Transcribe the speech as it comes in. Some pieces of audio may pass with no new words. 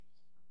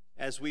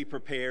As we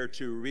prepare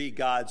to read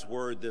God's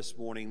word this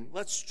morning,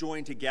 let's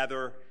join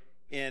together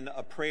in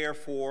a prayer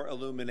for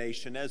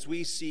illumination as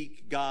we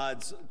seek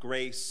God's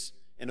grace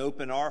and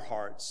open our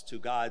hearts to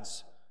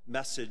God's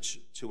message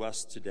to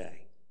us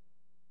today.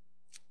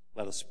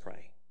 Let us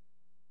pray.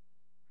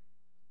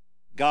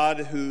 God,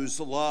 whose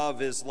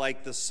love is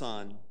like the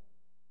sun,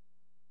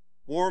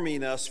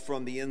 warming us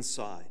from the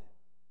inside.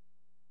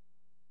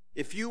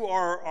 If you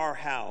are our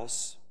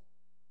house,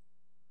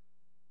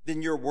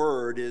 then your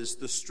word is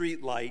the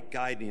street light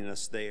guiding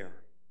us there.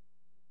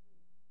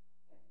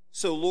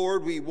 So,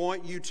 Lord, we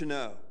want you to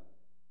know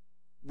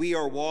we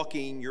are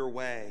walking your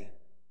way,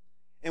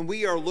 and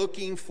we are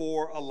looking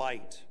for a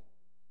light.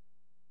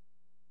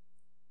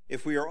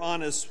 If we are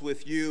honest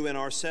with you and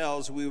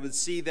ourselves, we would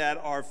see that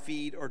our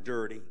feet are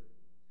dirty.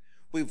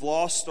 We've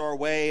lost our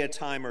way a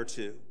time or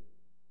two.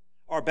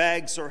 Our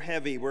bags are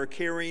heavy. We're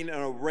carrying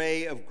an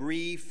array of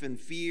grief and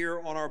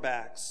fear on our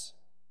backs,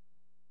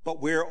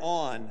 but we're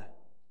on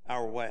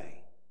our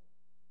way.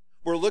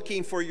 We're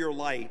looking for your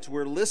light.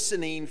 We're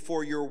listening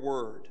for your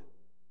word.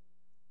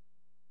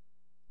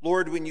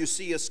 Lord, when you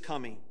see us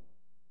coming,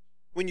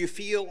 when you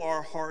feel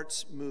our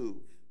hearts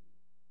move,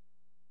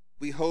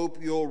 we hope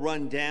you'll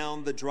run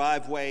down the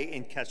driveway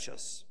and catch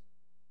us.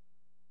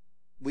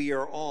 We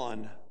are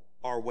on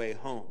our way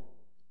home.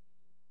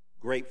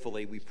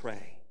 Gratefully we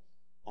pray.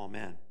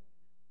 Amen.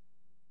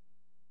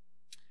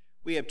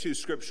 We have two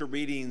scripture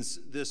readings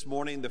this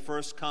morning. The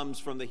first comes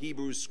from the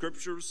Hebrew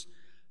Scriptures,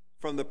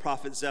 from the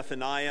prophet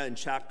Zephaniah in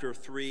chapter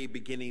 3,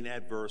 beginning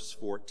at verse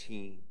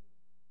 14.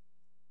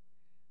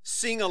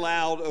 Sing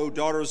aloud, O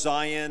daughter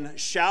Zion,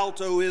 shout,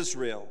 O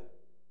Israel.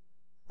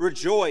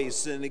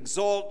 Rejoice and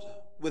exult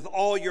with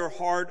all your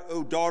heart,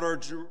 O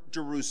daughter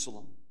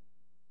Jerusalem.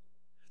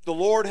 The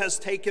Lord has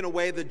taken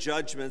away the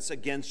judgments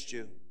against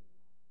you.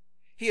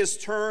 He has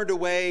turned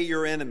away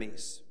your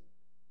enemies.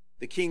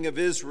 The King of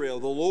Israel,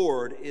 the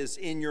Lord, is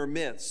in your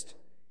midst.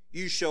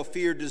 You shall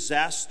fear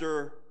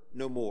disaster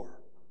no more.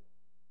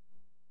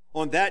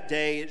 On that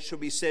day it shall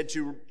be said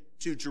to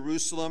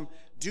Jerusalem,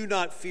 do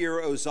not fear,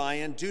 O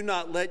Zion, do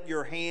not let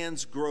your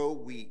hands grow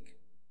weak.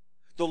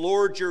 The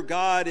Lord your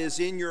God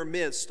is in your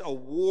midst, a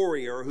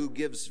warrior who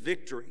gives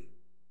victory.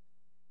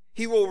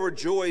 He will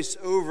rejoice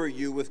over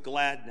you with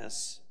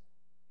gladness.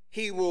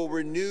 He will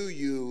renew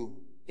you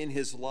in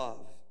his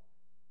love.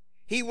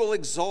 He will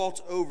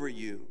exalt over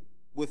you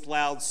with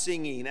loud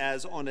singing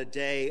as on a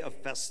day of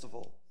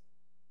festival.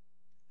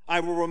 I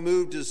will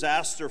remove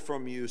disaster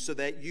from you so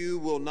that you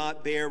will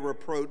not bear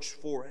reproach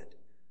for it.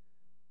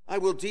 I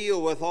will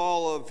deal with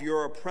all of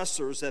your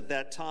oppressors at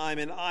that time,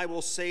 and I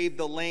will save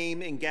the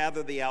lame and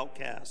gather the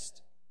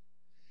outcast.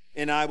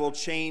 And I will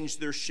change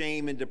their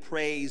shame into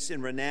praise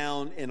and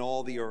renown in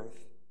all the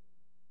earth.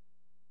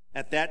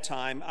 At that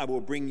time I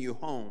will bring you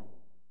home.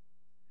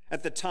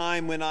 At the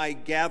time when I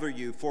gather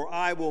you, for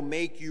I will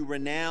make you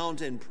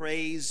renowned and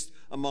praised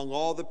among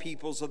all the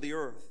peoples of the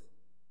earth,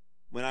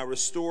 when I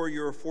restore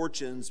your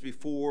fortunes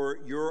before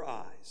your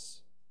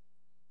eyes,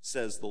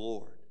 says the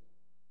Lord.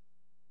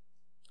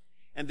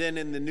 And then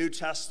in the New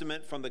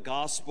Testament, from the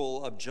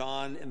Gospel of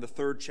John, in the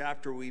 3rd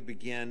chapter, we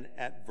begin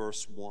at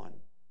verse 1.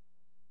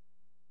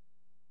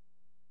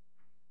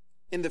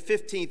 In the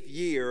 15th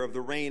year of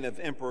the reign of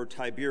Emperor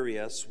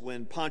Tiberius,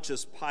 when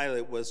Pontius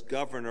Pilate was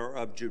governor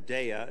of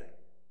Judea,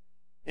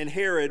 and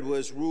Herod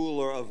was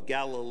ruler of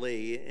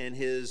Galilee, and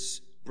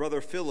his brother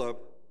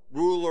Philip,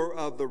 ruler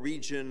of the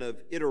region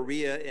of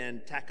Iturea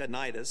and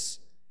Trachonitis,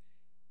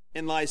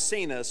 and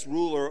Lysanias,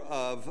 ruler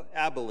of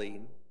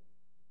Abilene.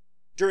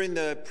 During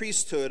the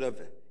priesthood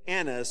of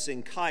Annas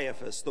and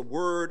Caiaphas, the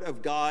word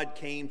of God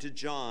came to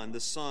John, the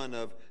son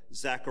of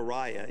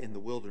Zechariah, in the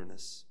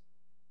wilderness.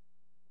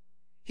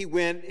 He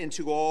went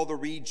into all the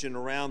region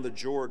around the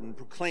Jordan,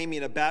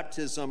 proclaiming a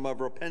baptism of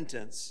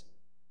repentance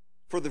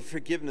for the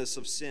forgiveness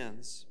of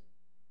sins.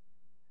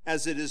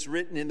 As it is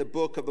written in the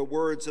book of the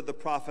words of the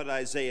prophet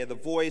Isaiah, the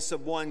voice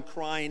of one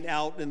crying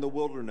out in the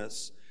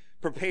wilderness,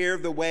 prepare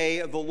the way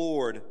of the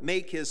Lord,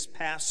 make his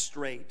path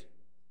straight.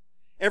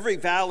 Every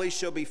valley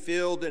shall be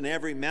filled, and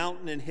every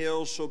mountain and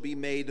hill shall be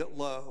made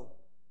low,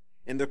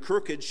 and the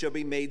crooked shall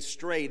be made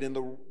straight, and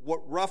the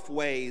rough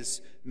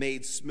ways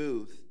made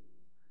smooth,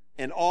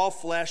 and all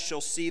flesh shall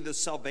see the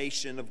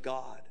salvation of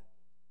God.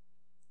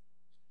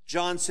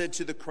 John said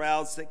to the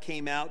crowds that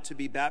came out to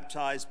be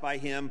baptized by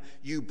him,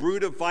 you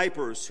brood of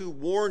vipers, who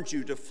warned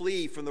you to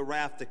flee from the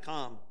wrath to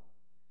come?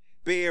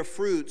 Bear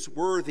fruits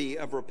worthy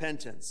of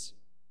repentance.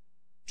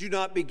 Do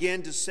not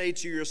begin to say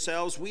to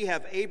yourselves, we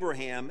have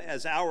Abraham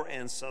as our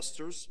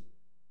ancestor,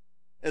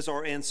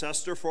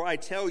 for I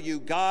tell you,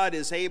 God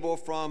is able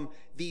from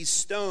these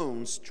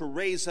stones to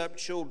raise up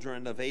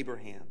children of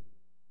Abraham.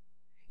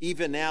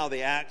 Even now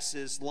the axe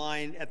is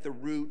lying at the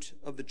root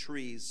of the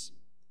trees.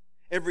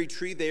 Every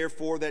tree,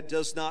 therefore, that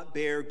does not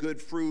bear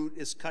good fruit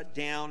is cut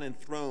down and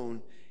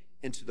thrown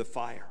into the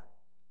fire.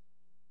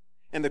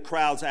 And the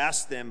crowds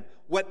asked them,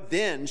 what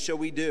then shall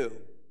we do?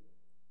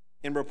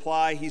 In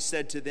reply, he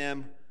said to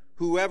them,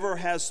 whoever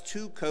has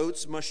 2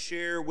 coats must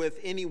share with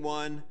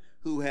anyone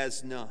who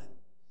has none,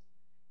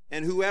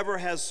 and whoever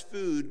has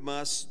food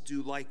must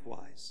do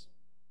likewise.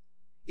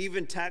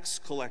 Even tax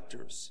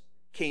collectors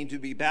came to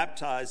be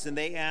baptized, and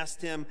they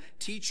asked him,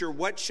 "Teacher,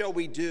 what shall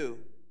we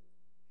do?"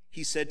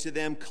 He said to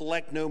them,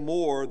 "Collect no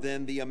more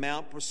than the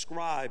amount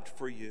prescribed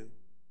for you."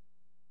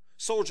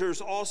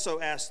 Soldiers also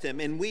asked him,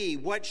 "And we,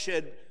 what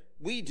should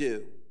we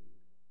do?"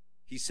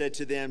 He said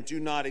to them, "Do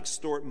not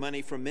extort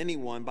money from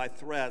anyone by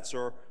threats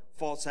or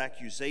false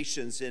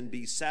accusations, and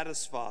be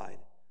satisfied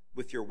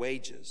with your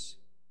wages."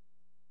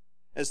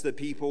 As the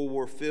people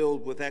were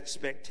filled with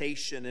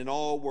expectation, and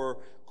all were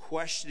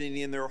questioning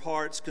in their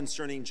hearts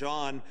concerning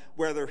John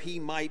whether he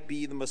might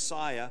be the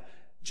Messiah,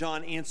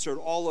 John answered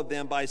all of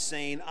them by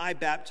saying, "I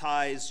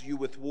baptize you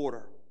with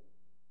water,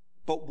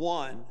 but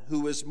one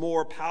who is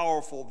more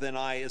powerful than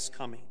I is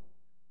coming.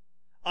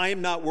 I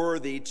am not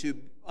worthy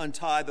to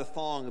untie the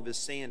thong of his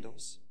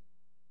sandals.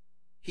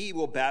 He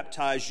will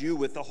baptize you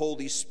with the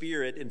Holy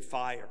Spirit and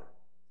fire.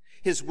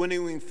 His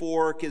winnowing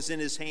fork is in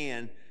his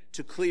hand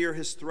to clear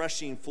his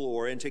threshing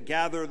floor and to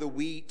gather the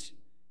wheat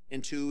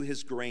into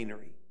his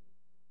granary.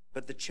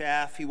 But the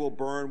chaff he will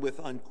burn with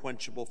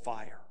unquenchable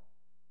fire."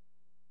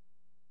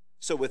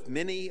 So with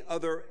many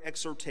other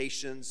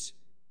exhortations,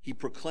 he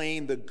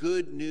proclaimed the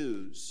good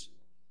news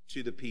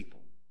to the people.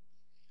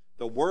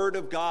 The word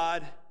of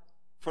God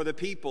for the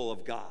people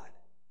of God.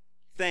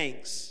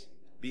 Thanks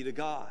be to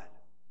God.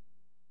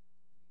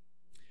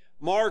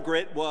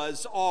 Margaret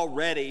was all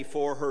ready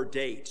for her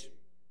date.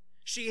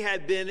 She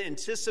had been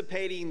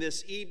anticipating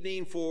this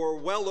evening for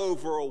well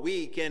over a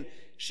week, and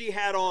she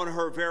had on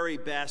her very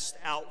best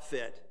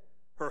outfit.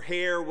 Her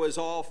hair was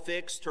all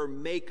fixed. Her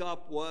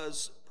makeup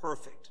was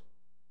perfect.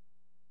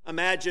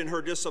 Imagine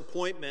her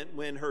disappointment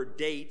when her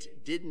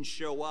date didn't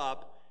show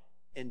up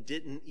and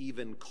didn't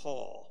even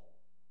call.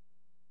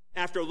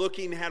 After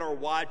looking at her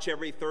watch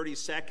every 30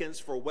 seconds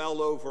for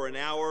well over an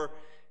hour,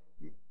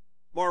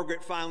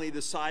 Margaret finally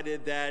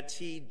decided that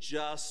he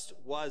just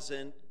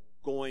wasn't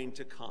going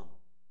to come.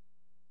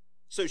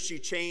 So she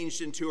changed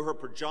into her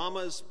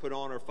pajamas, put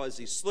on her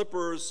fuzzy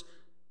slippers,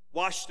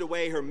 washed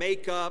away her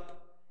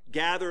makeup,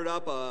 gathered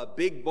up a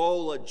big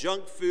bowl of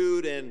junk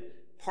food, and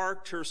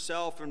parked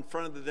herself in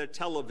front of the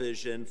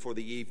television for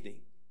the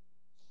evening.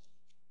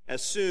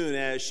 As soon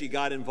as she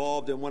got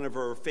involved in one of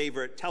her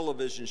favorite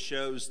television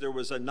shows, there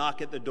was a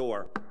knock at the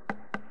door.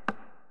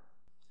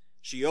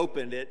 She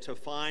opened it to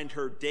find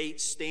her date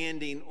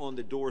standing on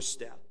the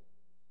doorstep.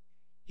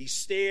 He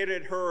stared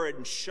at her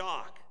in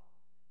shock,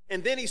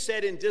 and then he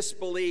said in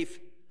disbelief,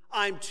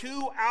 "I'm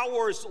 2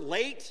 hours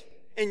late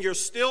and you're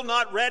still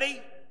not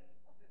ready?"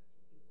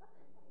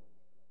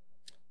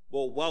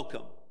 Well,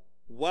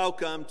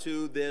 welcome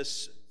to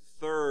this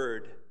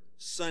third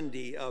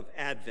Sunday of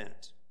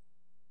Advent.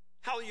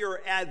 How are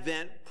your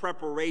Advent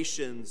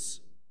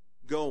preparations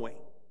going?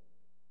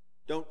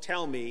 Don't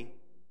tell me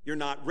you're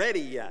not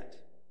ready yet.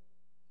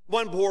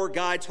 One poor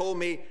guy told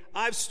me,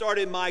 "I've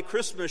started my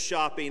Christmas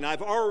shopping.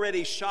 I've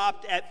already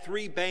shopped at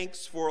 3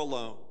 banks for a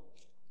loan."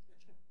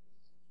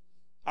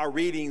 Our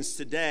readings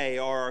today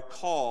are a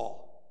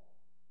call.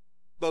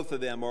 Both of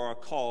them are a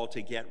call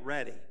to get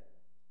ready.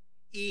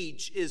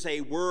 Each is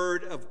a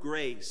word of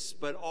grace,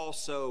 but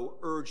also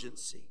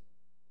urgency.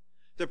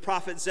 The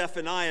prophet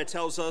Zephaniah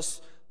tells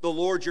us, "The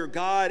Lord your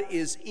God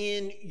is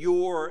in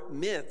your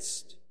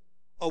midst,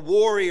 a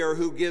warrior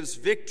who gives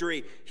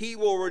victory. He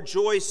will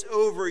rejoice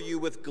over you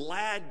with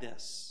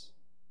gladness.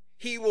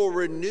 He will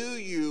renew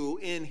you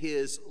in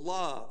his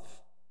love.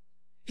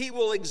 He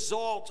will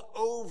exalt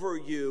over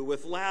you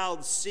with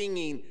loud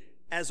singing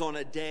as on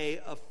a day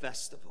of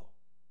festival."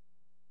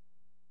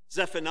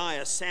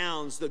 Zephaniah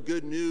sounds the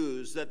good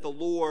news that the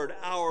Lord,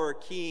 our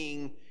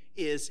King,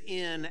 is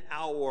in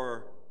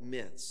our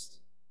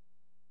midst.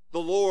 The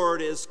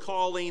Lord is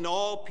calling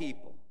all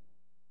people,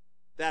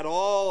 that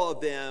all of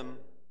them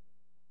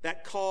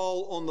that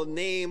call on the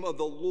name of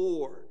the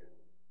Lord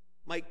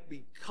might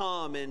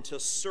become and to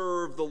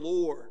serve the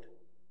Lord,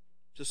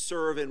 to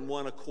serve in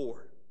one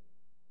accord.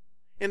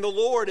 And the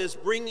Lord is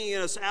bringing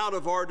us out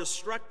of our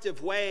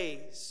destructive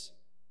ways,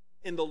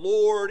 and the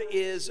Lord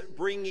is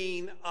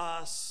bringing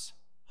us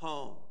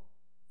home.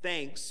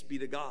 Thanks be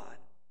to God.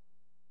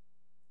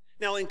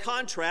 Now, in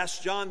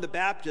contrast, John the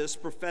Baptist's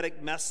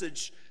prophetic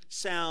message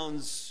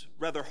sounds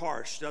rather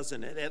harsh,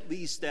 doesn't it? At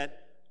least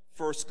at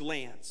first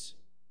glance.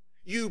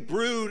 "You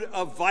brood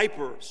of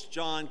vipers,"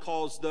 John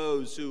calls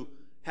those who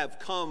have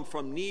come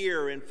from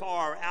near and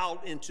far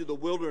out into the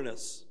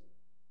wilderness.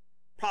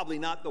 Probably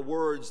not the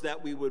words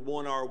that we would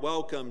want our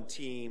welcome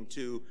team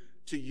to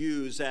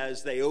use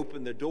as they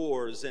open the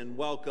doors and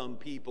welcome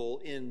people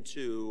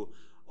into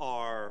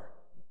our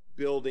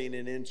building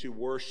and into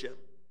worship,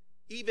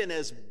 even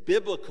as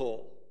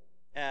biblical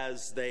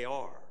as they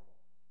are.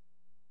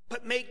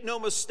 But make no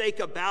mistake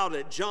about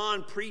it,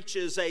 John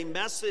preaches a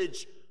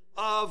message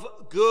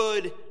of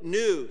good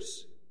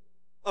news,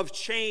 of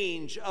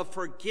change, of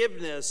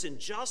forgiveness and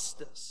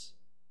justice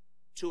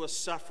to a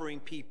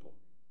suffering people.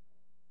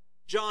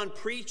 John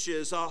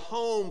preaches a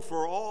home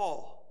for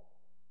all,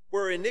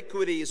 where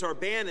iniquities are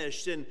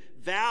banished and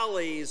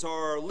valleys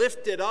are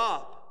lifted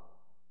up,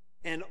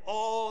 and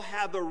all have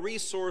have the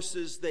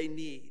resources they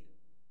need.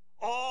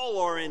 All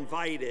are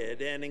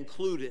invited and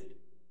included.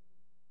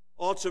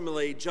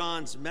 Ultimately,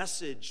 John's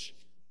message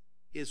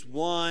is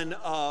one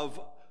of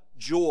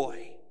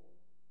joy.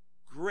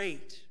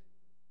 Great,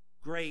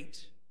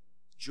 great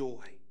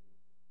joy.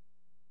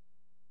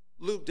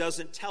 Luke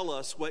doesn't tell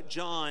us what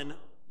John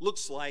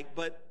looks like,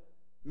 but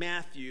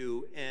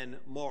Matthew and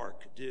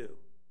Mark do.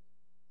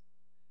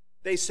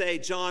 They say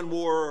John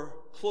wore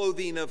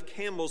clothing of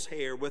camel's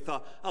hair with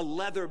a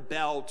leather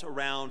belt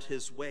around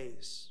his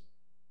waist.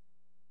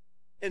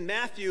 In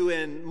Matthew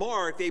and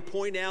Mark, they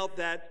point out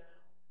that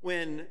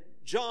when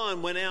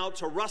John went out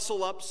to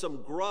rustle up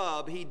some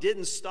grub, he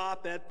didn't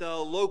stop at the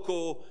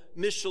local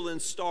Michelin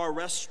star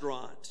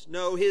restaurant.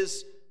 No,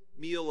 his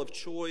meal of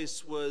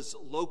choice was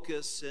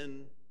locusts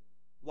and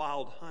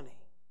wild honey.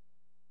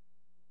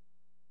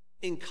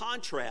 In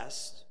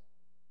contrast,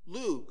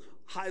 Luke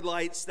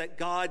highlights that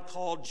God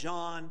called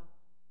John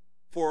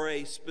for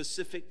a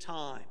specific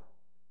time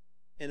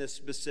in a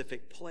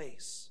specific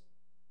place.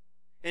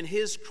 And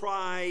his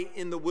cry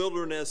in the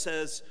wilderness,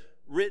 as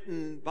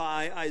written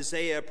by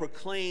Isaiah,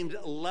 proclaimed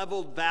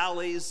leveled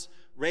valleys,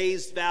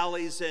 raised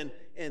valleys,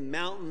 and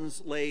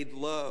mountains laid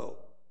low,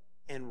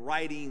 and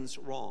writings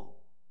wrong,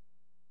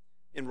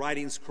 and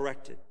writings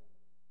corrected.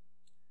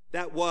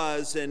 That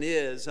was and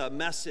is a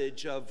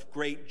message of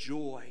great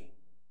joy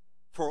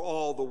for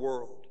all the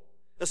world,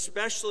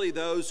 especially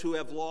those who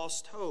have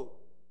lost hope,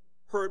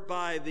 hurt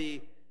by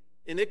the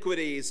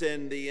iniquities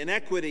and the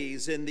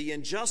inequities and the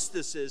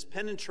injustices,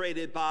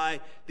 penetrated by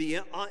the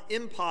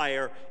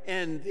empire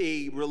and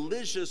the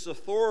religious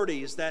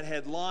authorities that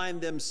had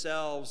lined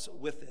themselves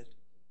with it.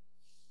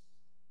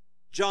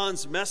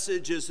 John's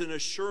message is an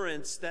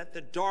assurance that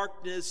the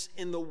darkness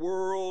in the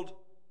world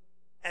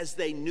as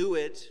they knew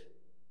it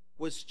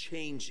was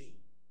changing.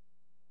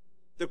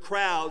 The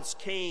crowds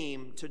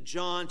came to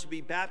John to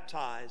be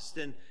baptized,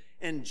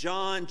 and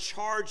John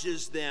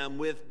charges them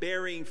with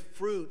bearing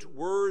fruit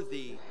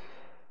worthy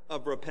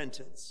of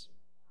repentance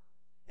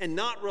and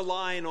not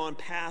relying on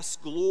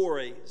past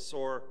glories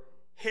or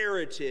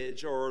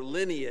heritage or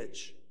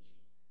lineage.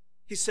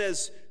 He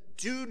says,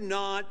 do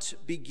not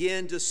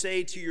begin to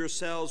say to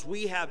yourselves,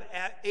 we have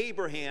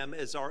Abraham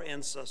as our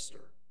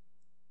ancestor.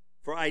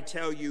 For I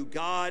tell you,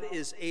 God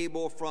is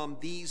able from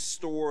these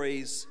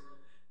stories,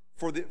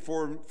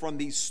 from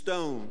these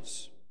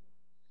stones.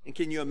 And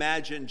can you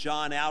imagine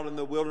John out in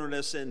the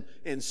wilderness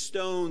and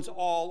stones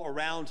all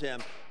around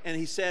him? And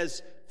he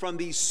says, from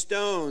these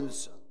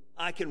stones,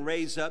 I can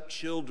raise up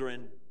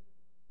children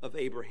of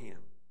Abraham.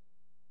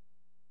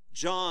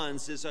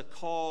 John's is a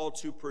call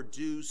to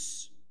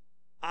produce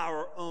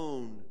our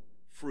own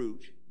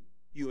fruit,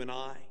 you and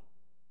I,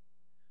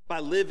 by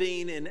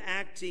living and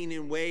acting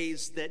in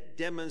ways that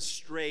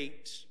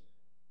demonstrate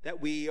that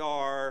we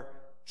are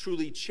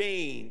truly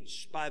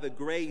changed by the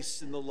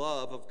grace and the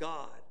love of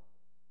God.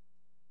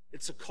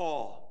 It's a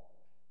call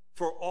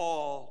for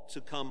all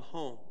to come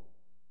home.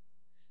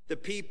 The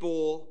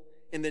people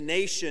in the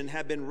nation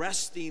have been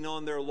resting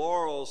on their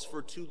laurels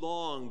for too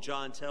long,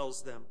 John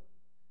tells them.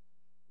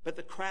 But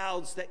the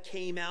crowds that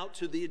came out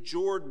to the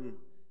Jordan,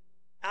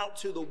 out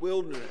to the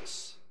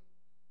wilderness,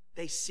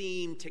 they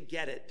seem to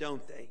get it,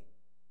 don't they?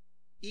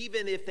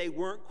 Even if they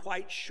weren't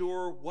quite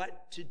sure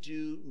what to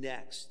do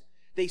next,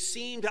 they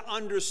seem to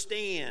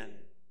understand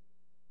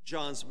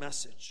John's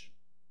message.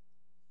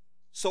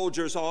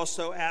 Soldiers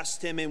also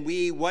asked him, and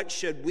what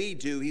should we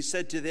do? He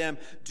said to them,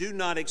 do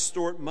not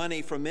extort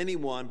money from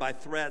anyone by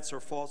threats or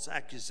false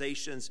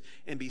accusations,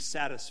 and be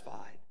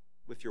satisfied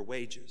with your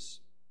wages.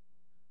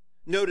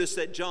 Notice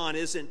that John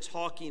isn't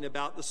talking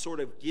about the sort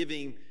of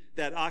giving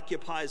that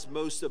occupies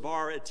most of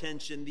our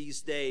attention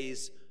these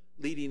days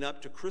leading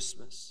up to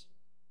Christmas.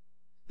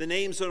 The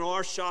names on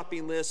our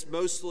shopping list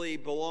mostly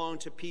belong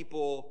to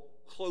people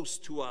close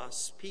to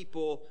us,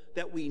 people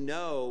that we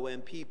know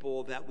and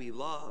people that we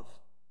love.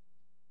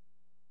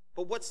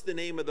 But what's the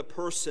name of the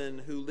person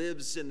who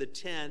lives in the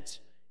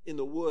tent in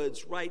the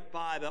woods right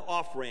by the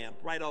off-ramp,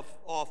 right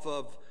off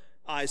of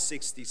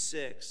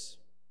I-66?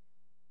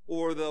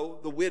 Or the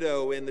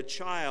widow and the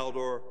child,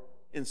 or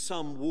in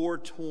some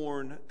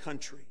war-torn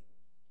country?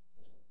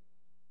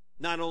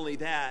 Not only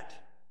that,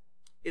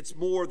 it's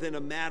more than a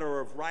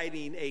matter of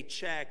writing a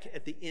check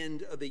at the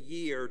end of the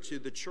year to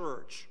the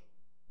church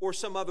or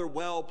some other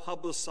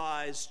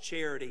well-publicized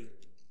charity.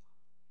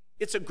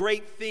 It's a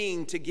great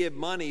thing to give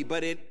money,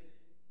 but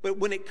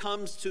when it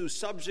comes to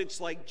subjects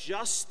like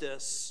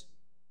justice,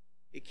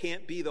 it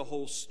can't be the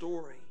whole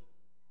story.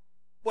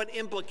 What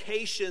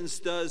implications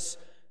does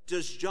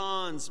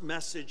John's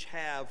message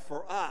have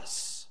for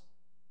us,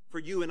 for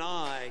you and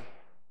I,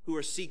 who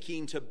are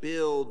seeking to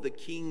build the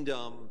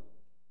kingdom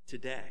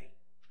today?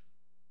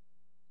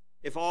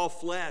 If all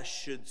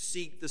flesh should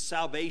seek the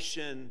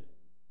salvation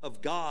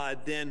of God,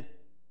 then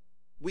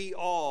we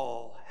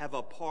all have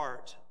a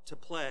part to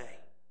play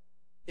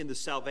in the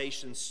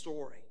salvation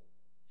story,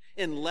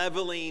 in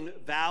leveling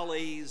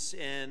valleys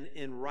and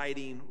in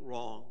righting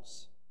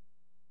wrongs.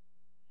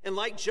 And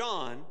like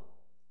John,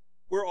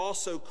 we're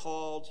also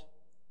called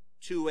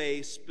to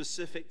a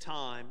specific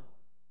time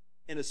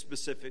in a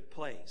specific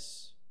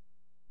place.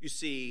 You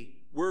see,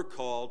 we're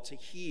called to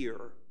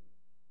here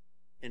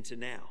and to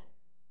now.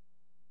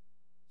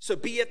 So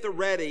be at the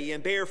ready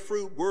and bear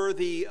fruit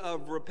worthy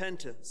of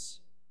repentance,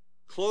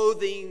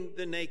 clothing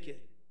the naked,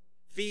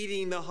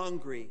 feeding the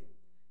hungry,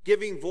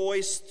 giving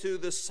voice to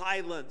the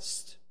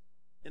silenced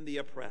and the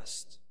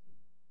oppressed,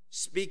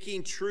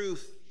 speaking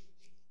truth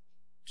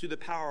to the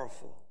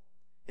powerful,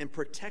 and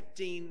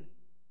protecting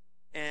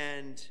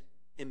and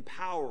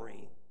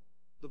empowering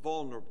the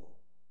vulnerable.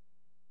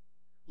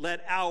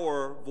 Let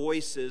our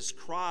voices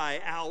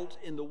cry out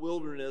in the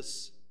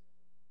wilderness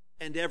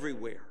and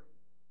everywhere,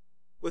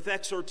 with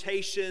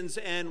exhortations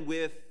and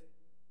with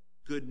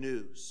good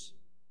news.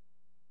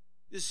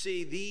 You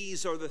see,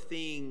 these are the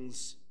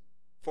things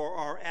for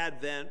our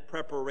Advent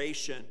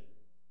preparation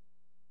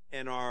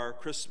and our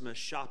Christmas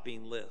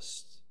shopping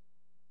list,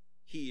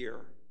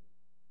 here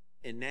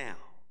and now,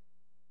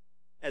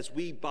 as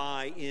we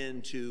buy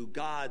into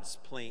God's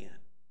plan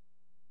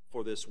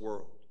for this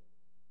world.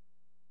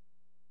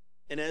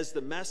 And as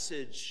the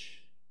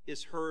message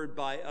is heard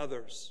by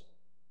others,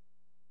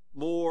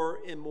 more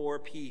and more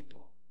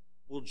people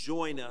will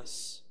join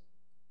us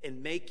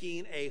in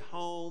making a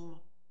home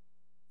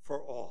for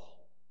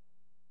all.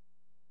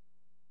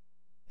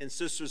 And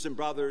sisters and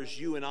brothers,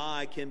 you and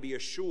I can be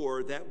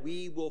assured that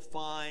we will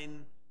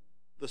find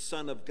the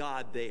Son of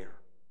God there.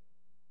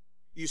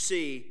 You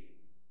see,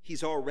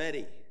 he's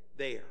already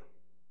there.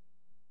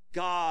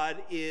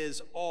 God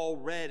is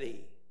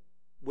already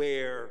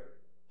where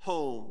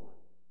home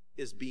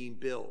is being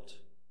built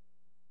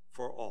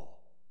for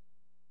all.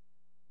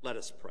 Let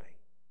us pray.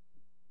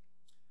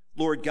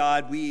 Lord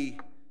God, we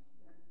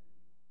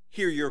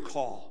hear your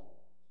call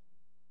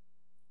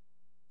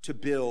to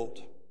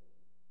build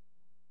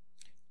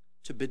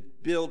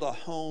a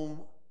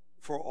home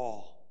for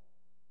all.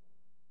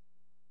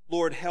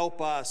 Lord,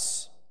 help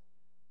us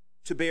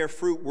to bear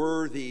fruit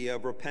worthy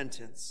of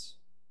repentance.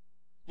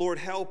 Lord,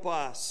 help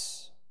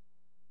us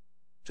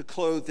to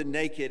clothe the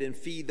naked and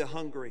feed the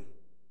hungry,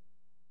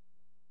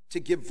 to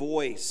give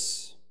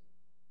voice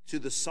to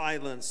the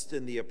silenced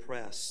and the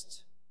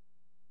oppressed,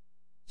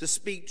 to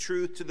speak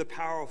truth to the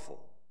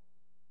powerful,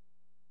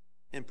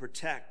 and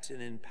protect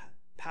and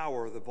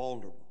empower the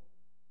vulnerable.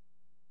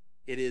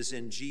 It is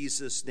in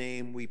Jesus'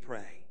 name we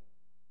pray.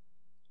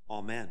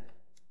 Amen.